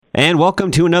And welcome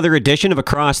to another edition of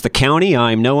Across the County.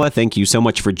 I'm Noah. Thank you so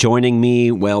much for joining me.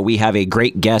 Well, we have a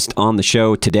great guest on the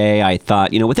show today. I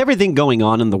thought, with everything going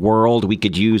on in the world, we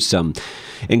could use some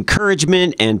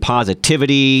encouragement and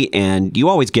positivity. And you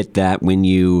always get that when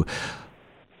you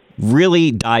really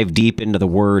dive deep into the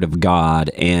Word of God.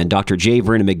 And Dr. J.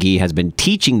 Vernon McGee has been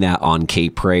teaching that on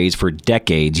K-Praise for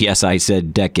decades. Yes, I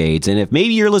said decades. And if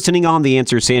maybe you're listening on The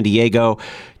Answer San Diego,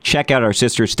 check out our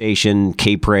sister station,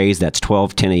 K-Praise. That's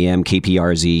 1210 a.m.,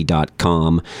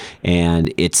 kprz.com.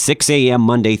 And it's 6 a.m.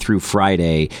 Monday through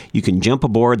Friday. You can jump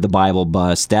aboard the Bible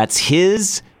bus. That's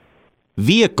his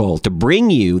vehicle to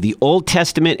bring you the Old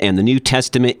Testament and the New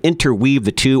Testament, interweave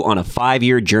the two on a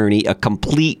 5-year journey, a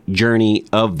complete journey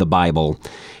of the Bible.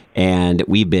 And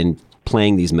we've been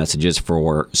playing these messages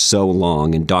for so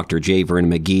long. And Dr. J.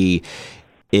 Vernon McGee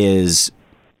is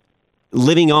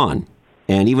living on.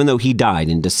 And even though he died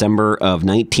in December of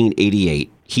 1988,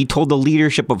 he told the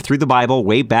leadership of Through the Bible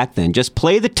way back then, just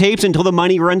play the tapes until the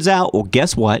money runs out. Well,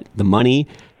 guess what? The money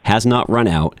has not run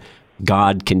out.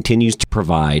 God continues to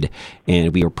provide,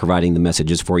 and we are providing the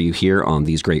messages for you here on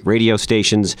these great radio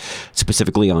stations,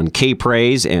 specifically on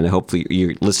K-Praise, and hopefully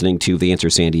you're listening to The Answer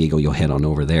San Diego. You'll head on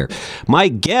over there. My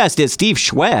guest is Steve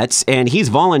SHWETZ, and he's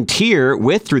volunteer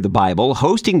with Through the Bible,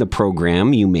 hosting the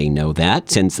program. You may know that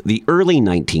since the early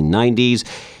 1990s.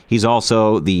 He's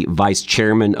also the vice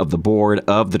chairman of the board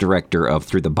of the director of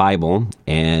Through the Bible,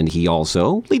 and he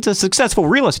also leads a successful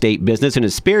real estate business in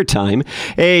his spare time.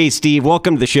 Hey, Steve,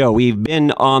 welcome to the show. We've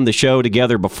been on the show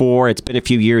together before. It's been a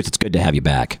few years. It's good to have you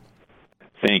back.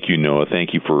 Thank you, Noah.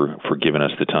 Thank you for giving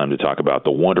us the time to talk about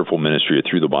the wonderful ministry of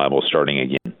Through the Bible starting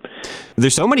again.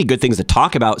 There's so many good things to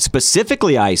talk about.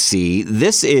 Specifically, I see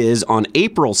this is on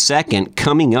April 2nd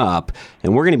coming up,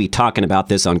 and we're going to be talking about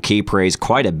this on K-Praise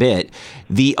quite a bit,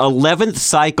 the 11th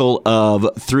cycle of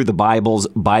Through the Bible's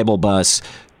Bible Bus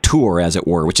tour, as it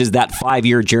were, which is that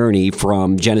 5-year journey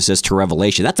from Genesis to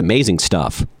Revelation. That's amazing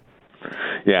stuff.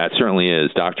 Yeah, it certainly is.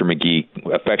 Dr. McGee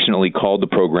affectionately called the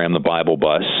program the Bible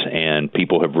Bus, and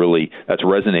people have that's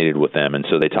resonated with them. And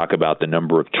so they talk about the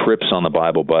number of trips on the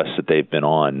Bible Bus that they've been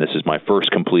on. This is my first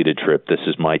completed trip. This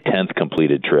is my 10th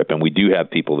completed trip. And we do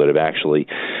have people that have actually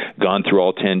gone through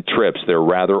all 10 trips. They're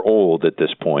rather old at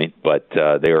this point, but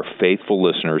they are faithful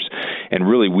listeners. And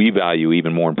really, we value,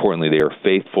 even more importantly, they are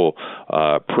faithful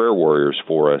prayer warriors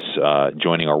for us,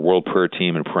 joining our world prayer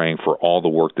team and praying for all the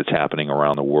work that's happening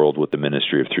around the world with the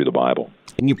ministry of Through the Bible.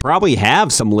 And you probably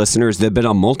have some listeners that have been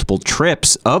on multiple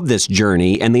trips of this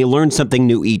journey, and they learn something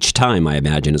new each time, I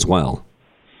imagine, as well.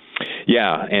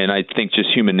 Yeah, and I think just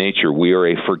human nature. We are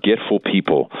a forgetful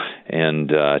people, and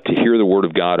to hear the Word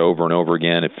of God over and over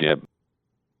again, if you have a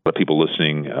lot of people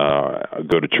listening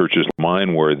go to churches like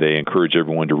mine where they encourage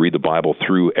everyone to read the Bible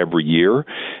through every year,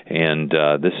 and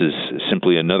this is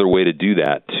simply another way to do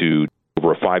that, to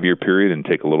over a 5-year period and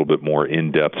take a little bit more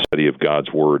in-depth study of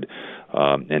God's Word,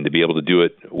 and to be able to do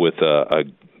it with a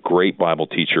great Bible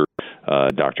teacher,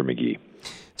 Dr. McGee.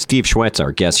 Steve SHWETZ,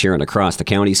 our guest here on Across the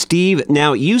County. Steve,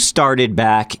 now you started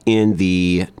back in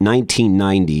the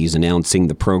 1990s announcing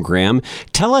the program.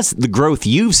 Tell us the growth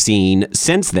you've seen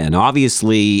since then.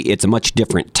 Obviously, it's a much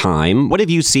different time. What have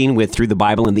you seen with Through the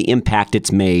Bible and the impact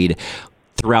it's made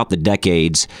throughout the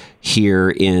decades here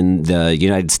in the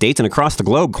United States and across the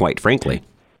globe, quite frankly?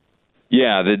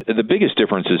 Yeah, the biggest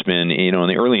difference has been, in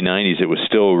the early 90s, it was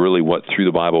still really what Through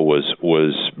the Bible was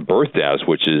birthed as,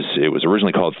 which is, it was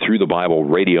originally called Through the Bible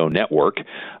Radio Network.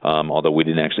 Although we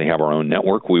didn't actually have our own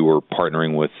network, we were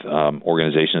partnering with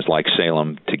organizations like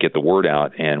Salem to get the word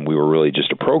out, and we were really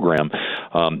just a program.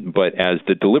 But as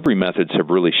the delivery methods have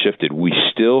really shifted, we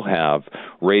still have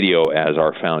radio as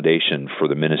our foundation for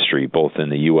the ministry, both in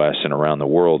the U.S. and around the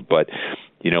world. But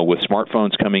with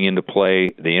smartphones coming into play,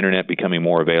 the internet becoming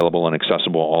more available and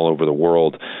accessible all over the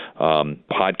world,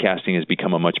 podcasting has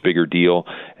become a much bigger deal,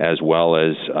 as well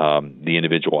as the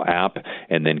individual app,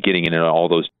 and then getting into all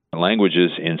those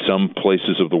languages. In some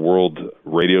places of the world,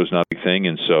 radio is not a big thing,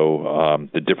 and so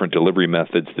the different delivery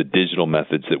methods, the digital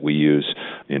methods that we use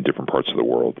in different parts of the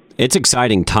world. It's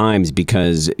exciting times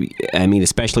because,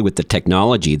 especially with the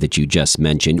technology that you just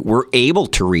mentioned, we're able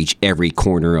to reach every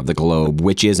corner of the globe,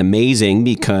 which is amazing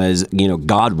because,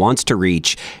 God wants to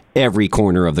reach every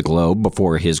corner of the globe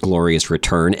before his glorious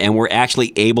return, and we're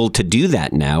actually able to do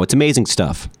that now. It's amazing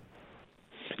stuff.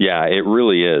 Yeah, it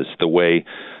really is. The way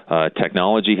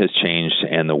technology has changed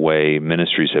and the way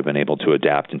ministries have been able to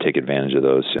adapt and take advantage of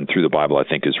those. And Through the Bible, I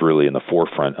think, is really in the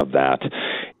forefront of that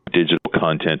digital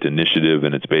content initiative,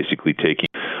 and it's basically taking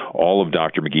all of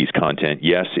Dr. McGee's content,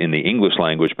 yes, in the English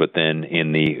language, but then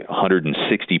in the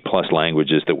 160-plus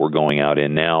languages that we're going out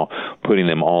in now, putting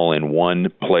them all in one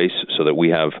place so that we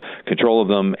have control of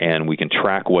them and we can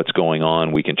track what's going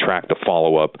on. We can track the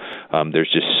follow-up.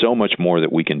 There's just so much more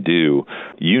that we can do.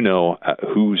 You know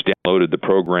who's downloaded the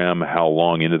program, how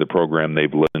long into the program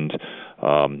they've listened,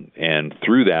 and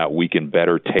through that, we can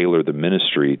better tailor the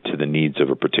ministry to the needs of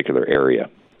a particular area.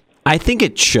 I think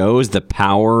it shows the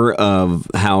power of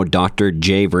how Dr.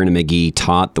 J. Vernon McGee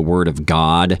taught the Word of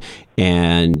God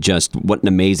and just what an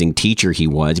amazing teacher he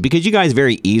was, because you guys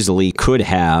very easily could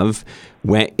have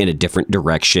went in a different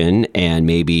direction and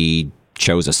maybe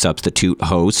chose a substitute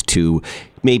host to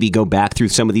maybe go back through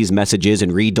some of these messages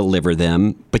and re-deliver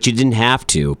them, but you didn't have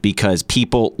to, because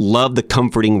people love the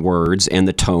comforting words and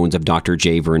the tones of Dr.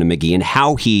 J. Vernon McGee and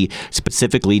how he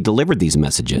specifically delivered these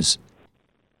messages.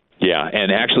 Yeah,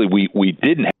 and actually we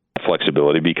didn't have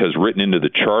flexibility, because written into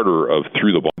the charter of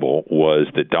Through the Bible was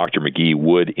that Dr. McGee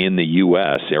would, in the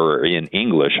U.S., or in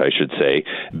English, I should say,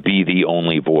 be the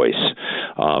only voice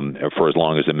for as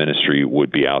long as the ministry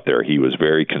would be out there. He was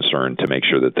very concerned to make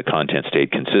sure that the content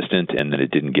stayed consistent and that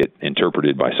it didn't get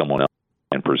interpreted by someone else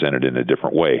and presented in a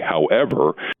different way.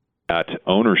 However, that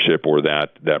ownership, or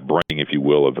that branding, if you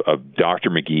will, of Dr.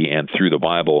 McGee and Through the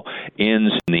Bible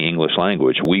ends in the English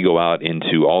language. We go out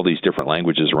into all these different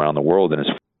languages around the world, and it's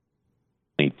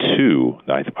only two,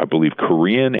 I believe,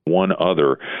 Korean and one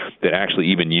other, that actually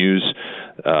even use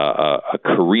a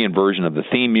Korean version of the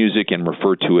theme music and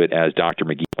refer to it as Dr.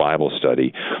 McGee Bible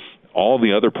Study. All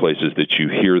the other places that you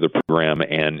hear the program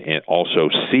and also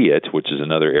see it, which is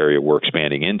another area we're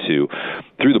expanding into,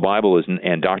 Through the Bible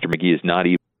and Dr. McGee is not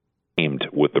even aimed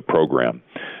with the program.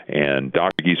 And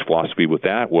Dr. McGee's philosophy with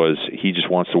that was he just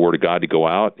wants the Word of God to go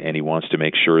out, and he wants to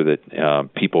make sure that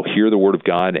people hear the Word of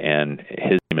God, and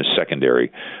his name is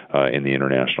secondary in the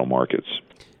international markets.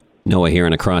 Noah, here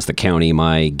and across the county,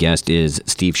 my guest is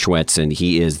Steve SHWETZ, and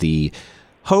he is the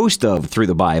host of Through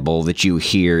the Bible that you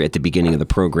hear at the beginning of the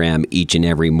program each and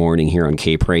every morning here on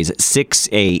K-Praise at 6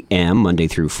 a.m. Monday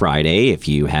through Friday. If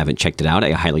you haven't checked it out,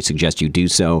 I highly suggest you do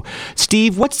so.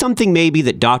 Steve, what's something maybe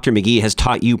that Dr. McGee has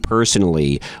taught you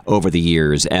personally over the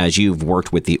years as you've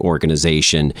worked with the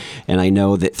organization? And I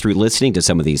know that through listening to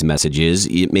some of these messages,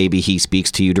 maybe he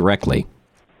speaks to you directly.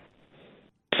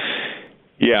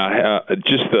 Yeah,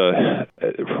 just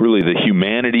really the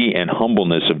humanity and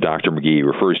humbleness of Dr. McGee. He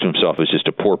refers to himself as just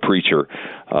a poor preacher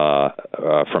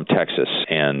from Texas,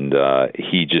 and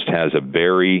he just has a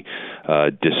very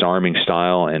disarming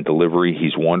style and delivery.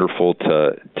 He's wonderful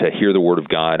to hear the Word of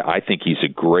God. I think he's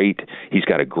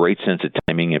got a great sense of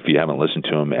timing. If you haven't listened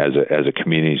to him as a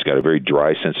comedian, he's got a very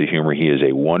dry sense of humor. He is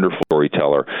a wonderful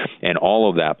storyteller, and all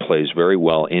of that plays very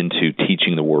well into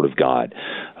teaching the Word of God,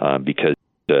 because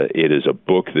it is a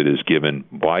book that is given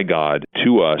by God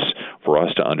to us for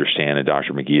us to understand, and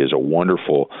Dr. McGee is a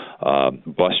wonderful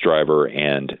bus driver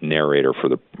and narrator for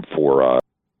the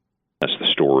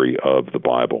story of the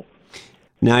Bible.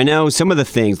 Now, I know some of the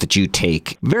things that you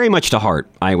take very much to heart,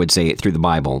 I would say, Through the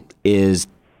Bible, is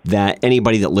that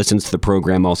anybody that listens to the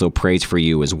program also prays for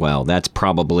you as well. That's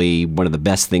probably one of the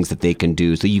best things that they can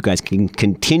do, so you guys can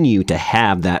continue to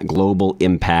have that global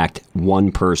impact,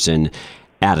 one person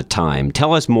at a time.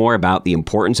 Tell us more about the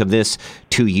importance of this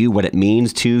to you, what it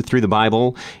means to Through the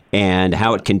Bible, and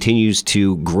how it continues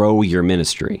to grow your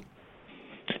ministry.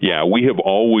 Yeah, we have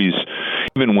always,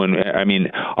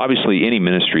 obviously any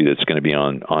ministry that's going to be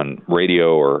on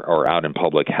radio or out in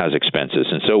public has expenses.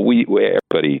 And so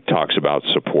everybody talks about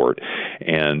support.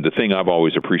 And the thing I've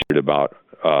always appreciated about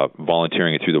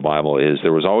volunteering Through the Bible is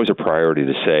there was always a priority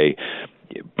to say,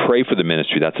 pray for the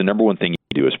ministry. That's the number one thing you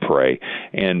do, is pray.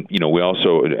 And, we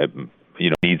also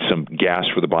need some gas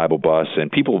for the Bible bus, and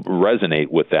people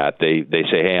resonate with that. They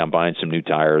say, hey, I'm buying some new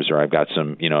tires, or I've got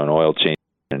some, an oil change,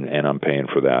 and I'm paying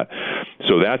for that.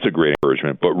 So that's a great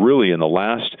encouragement. But really, in the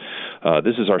last,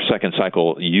 this is our second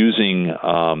cycle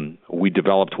we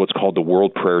developed what's called the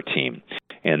World Prayer Team.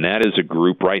 And that is a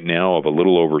group right now of a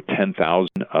little over 10,000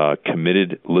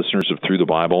 committed listeners of Through the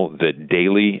Bible that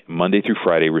daily, Monday through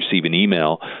Friday, receive an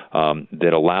email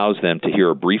that allows them to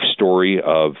hear a brief story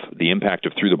of the impact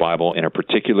of Through the Bible in a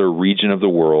particular region of the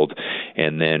world.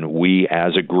 And then we,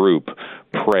 as a group,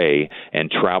 pray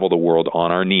and travel the world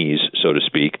on our knees, so to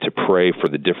speak, to pray for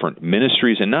the different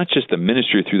ministries, and not just the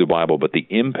ministry Through the Bible, but the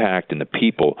impact and the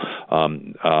people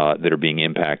that are being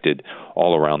impacted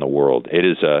all around the world.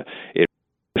 It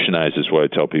revolutionizes what I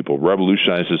tell people,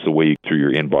 revolutionizes the way you get through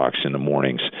your inbox in the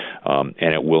mornings, and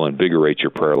it will invigorate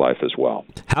your prayer life as well.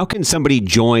 How can somebody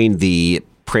join the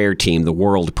prayer team, the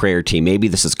world prayer team, maybe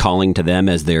this is calling to them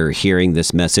as they're hearing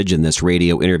this message in this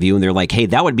radio interview, and they're like, hey,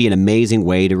 that would be an amazing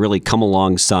way to really come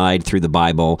alongside through the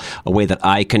Bible, a way that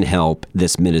I can help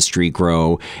this ministry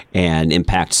grow and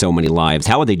impact so many lives.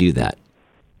 How would they do that?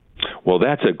 Well,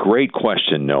 that's a great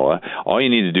question, Noah. All you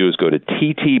need to do is go to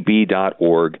ttb.org/pray,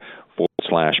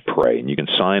 and you can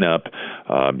sign up.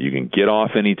 You can get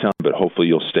off anytime, but hopefully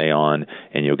you'll stay on,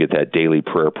 and you'll get that daily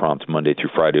prayer prompt Monday through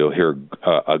Friday. You'll hear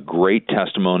a great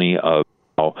testimony of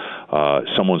how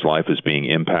someone's life is being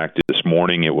impacted. This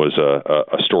morning it was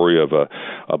a story of a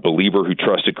believer who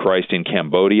trusted Christ in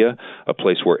Cambodia, a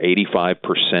place where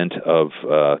 85% of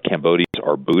Cambodians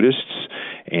are Buddhists,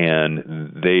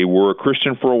 and they were a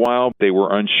Christian for a while. They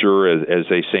were unsure, as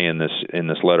they say in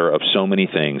this letter, of so many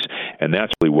things, and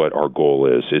that's really what our goal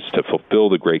is. It's to fulfill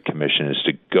the Great Commission, is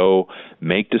to go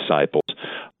make disciples.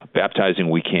 Baptizing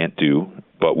we can't do,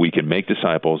 but we can make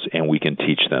disciples and we can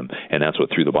teach them, and that's what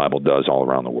Through the Bible does all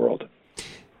around the world.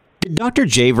 Did Dr.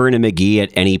 J. Vernon McGee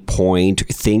at any point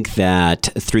think that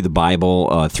Through the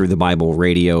Bible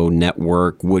radio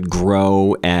network would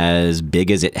grow as big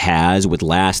as it has, would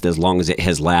last as long as it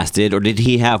has lasted, or did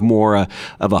he have more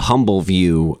of a humble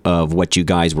view of what you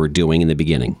guys were doing in the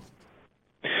beginning?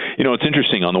 You know, it's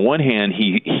interesting. On the one hand,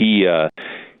 he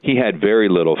had very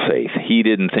little faith. He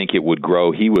didn't think it would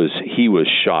grow. He was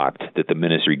shocked that the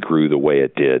ministry grew the way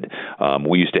it did.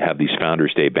 We used to have these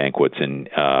Founders Day banquets in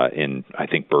I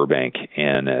think Burbank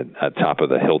and at top of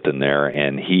the Hilton there,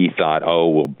 and he thought,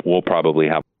 we'll probably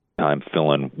have time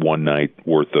filling one night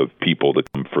worth of people to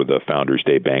come for the Founders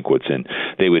Day banquets, and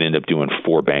they would end up doing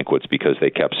 4 banquets because they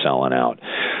kept selling out.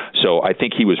 So I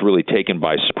think he was really taken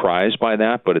by surprise by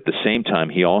that, but at the same time,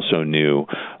 he also knew,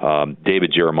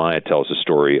 David Jeremiah tells a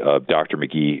story of Dr.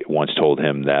 McGee once told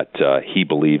him that he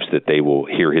believes that they will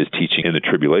hear his teaching in the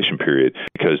tribulation period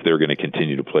because they're going to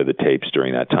continue to play the tapes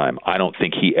during that time. I don't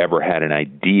think he ever had an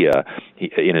idea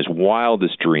in his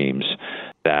wildest dreams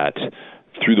that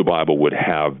Through the Bible would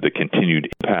have the continued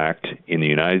impact in the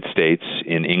United States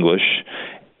in English,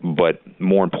 but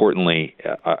more importantly,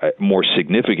 more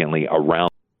significantly, around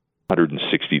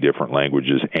 160 different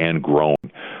languages and growing.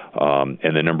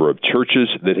 And the number of churches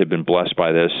that have been blessed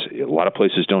by this. A lot of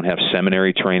places don't have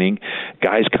seminary training.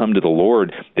 Guys come to the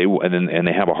Lord, and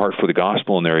they have a heart for the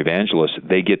gospel, and they're evangelists.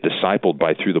 They get discipled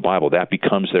by Through the Bible. That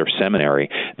becomes their seminary.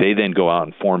 They then go out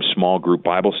and form small group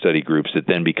Bible study groups that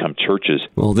then become churches.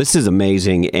 Well, this is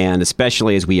amazing, and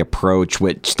especially as we approach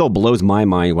what still blows my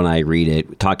mind when I read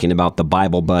it, talking about the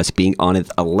Bible Bus being on its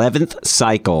 11th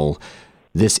cycle.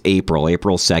 This April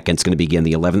 2nd, is going to begin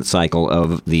the 11th cycle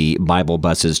of the Bible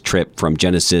Bus's trip from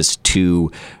Genesis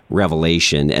to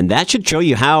Revelation. And that should show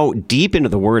you how deep into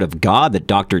the Word of God that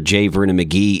Dr. J. Vernon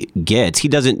McGee gets. He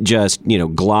doesn't just,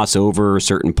 gloss over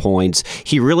certain points.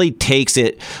 He really takes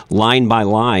it line by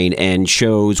line and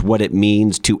shows what it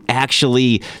means to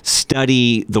actually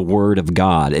study the Word of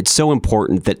God. It's so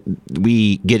important that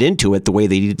we get into it the way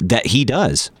that he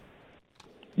does.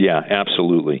 Yeah,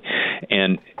 absolutely.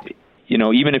 And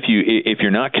even if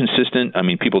you're not consistent, I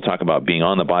mean, people talk about being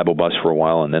on the Bible Bus for a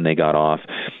while and then they got off,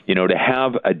 to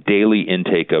have a daily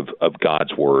intake of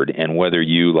God's Word, and whether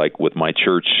you, like with my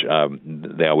church,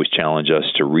 they always challenge us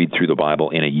to read through the Bible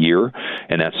in a year,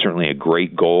 and that's certainly a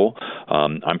great goal.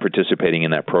 I'm participating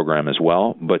in that program as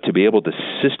well, but to be able to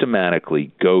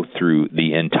systematically go through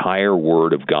the entire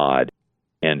Word of God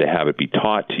and to have it be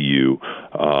taught to you,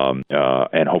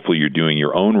 and hopefully you're doing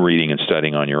your own reading and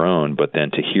studying on your own, but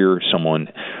then to hear someone,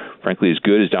 frankly, as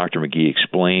good as Dr. McGee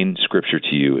explain Scripture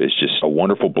to you is just a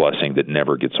wonderful blessing that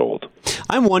never gets old.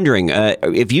 I'm wondering,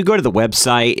 if you go to the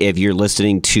website, if you're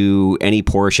listening to any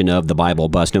portion of the Bible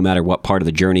Bus, no matter what part of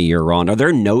the journey you're on, are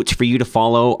there notes for you to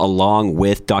follow along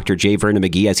with Dr. J. Vernon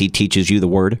McGee as he teaches you the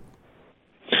Word?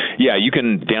 Yeah, you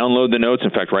can download the notes.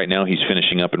 In fact, right now he's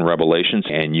finishing up in Revelations,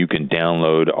 and you can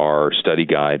download our study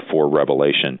guide for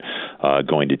Revelation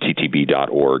going to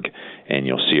ttb.org, and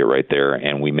you'll see it right there.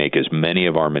 And we make as many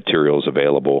of our materials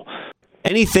available.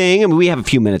 Anything? I mean, we have a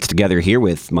few minutes together here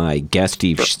with my guest,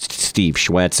 Steve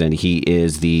SHWETZ, and he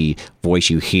is the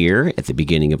voice you hear at the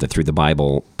beginning of the Through the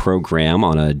Bible program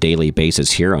on a daily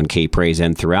basis here on K-Praise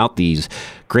and throughout these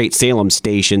great Salem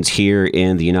stations here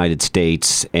in the United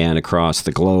States and across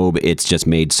the globe. It's just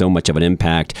made so much of an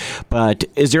impact. But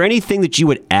is there anything that you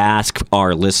would ask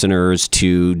our listeners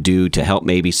to do to help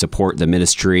maybe support the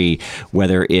ministry,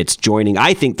 whether it's joining?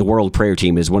 I think the World Prayer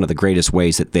Team is one of the greatest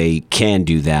ways that they can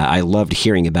do that. I loved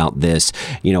hearing about this.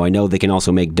 I know they can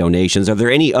also make donations. Are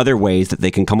there any other ways that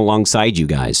they can come alongside you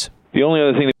guys? The only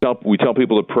other thing that we tell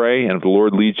people to pray, and if the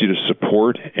Lord leads you to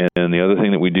support, and the other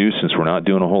thing that we do, since we're not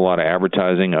doing a whole lot of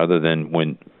advertising other than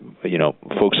when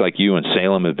folks like you in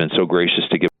Salem have been so gracious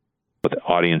to give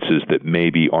audiences that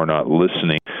maybe are not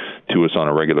listening to us on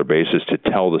a regular basis to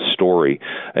tell the story,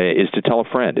 is to tell a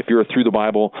friend. If you're a Through the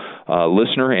Bible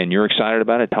listener and you're excited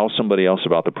about it, tell somebody else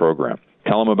about the program.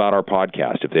 Tell them about our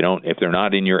podcast. If they're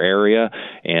not in your area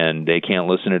and they can't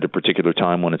listen at a particular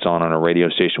time when it's on a radio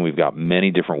station, we've got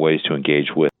many different ways to engage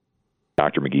with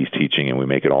Dr. McGee's teaching, and we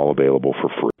make it all available for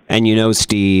free. And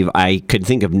Steve, I could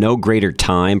think of no greater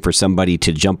time for somebody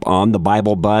to jump on the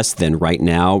Bible bus than right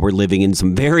now. We're living in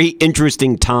some very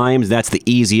interesting times. That's the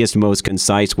easiest, most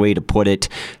concise way to put it.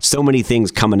 So many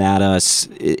things coming at us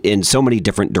in so many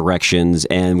different directions,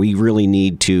 and we really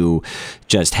need to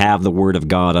just have the Word of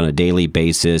God on a daily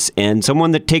basis and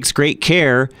someone that takes great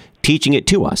care teaching it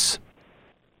to us.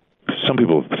 Some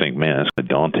people think, man, that's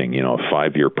daunting, a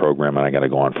 5-year program, and I got to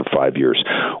go on for 5 years.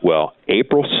 Well,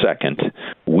 April 2nd,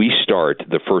 we start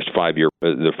the first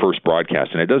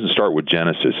broadcast, and it doesn't start with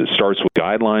Genesis. It starts with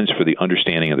guidelines for the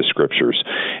understanding of the Scriptures.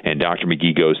 And Dr.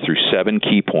 McGee goes through 7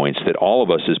 key points that all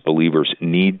of us as believers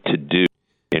need to do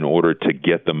in order to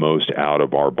get the most out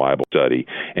of our Bible study.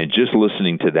 And just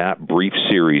listening to that brief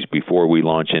series before we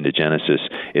launch into Genesis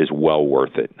is well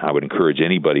worth it. I would encourage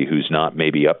anybody who's not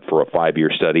maybe up for a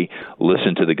 5-year study,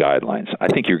 listen to the guidelines. I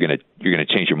think you're going to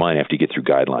change your mind after you get through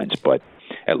guidelines, but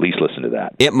at least listen to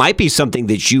that. It might be something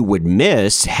that you would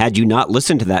miss had you not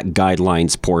listened to that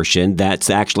guidelines portion that's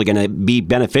actually going to be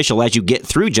beneficial as you get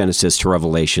through Genesis to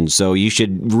Revelation. So you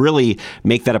should really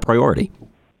make that a priority.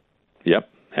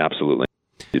 Yep, absolutely.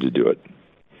 To do it.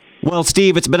 Well,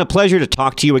 Steve, it's been a pleasure to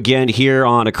talk to you again here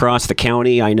on Across the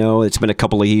County. I know it's been a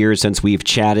couple of years since we've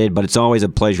chatted, but it's always a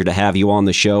pleasure to have you on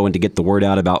the show and to get the word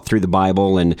out about Through the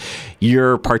Bible and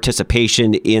your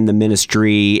participation in the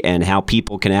ministry and how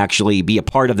people can actually be a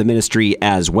part of the ministry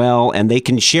as well. And they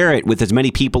can share it with as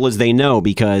many people as they know,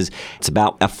 because it's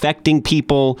about affecting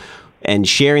people and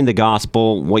sharing the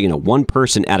gospel, one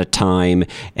person at a time,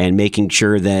 and making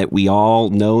sure that we all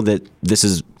know that this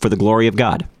is for the glory of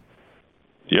God.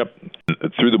 Yep.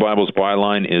 Through the Bible's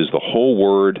byline is the whole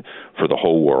word for the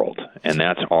whole world, and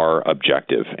that's our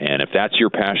objective. And if that's your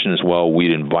passion as well,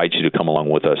 we'd invite you to come along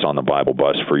with us on the Bible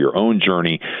bus for your own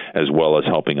journey, as well as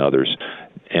helping others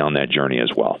on that journey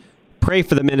as well. Pray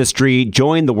for the ministry,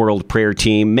 join the World Prayer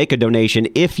Team, make a donation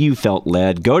if you felt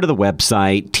led. Go to the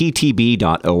website,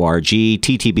 ttb.org,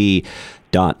 ttb.org.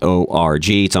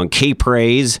 It's on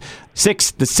K-Praise,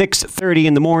 6 to 6:30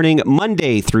 in the morning,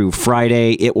 Monday through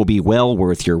Friday. It will be well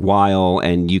worth your while,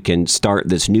 and you can start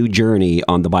this new journey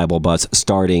on the Bible bus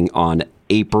starting on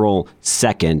April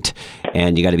 2nd.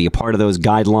 And you got to be a part of those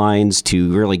guidelines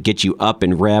to really get you up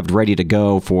and revved, ready to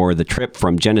go for the trip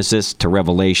from Genesis to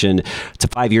Revelation. It's a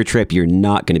 5-year trip you're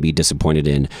not going to be disappointed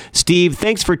in. Steve,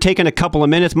 thanks for taking a couple of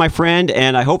minutes, my friend,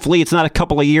 and hopefully it's not a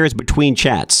couple of years between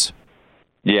chats.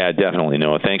 Yeah, definitely,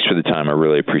 Noah. Thanks for the time. I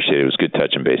really appreciate it. It was good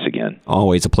touching base again.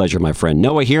 Always a pleasure, my friend.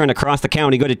 Noah here and Across the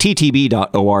County. Go to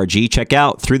ttb.org. Check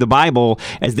out Through the Bible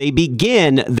as they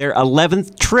begin their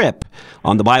 11th trip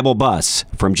on the Bible bus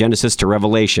from Genesis to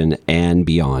Revelation and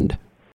beyond.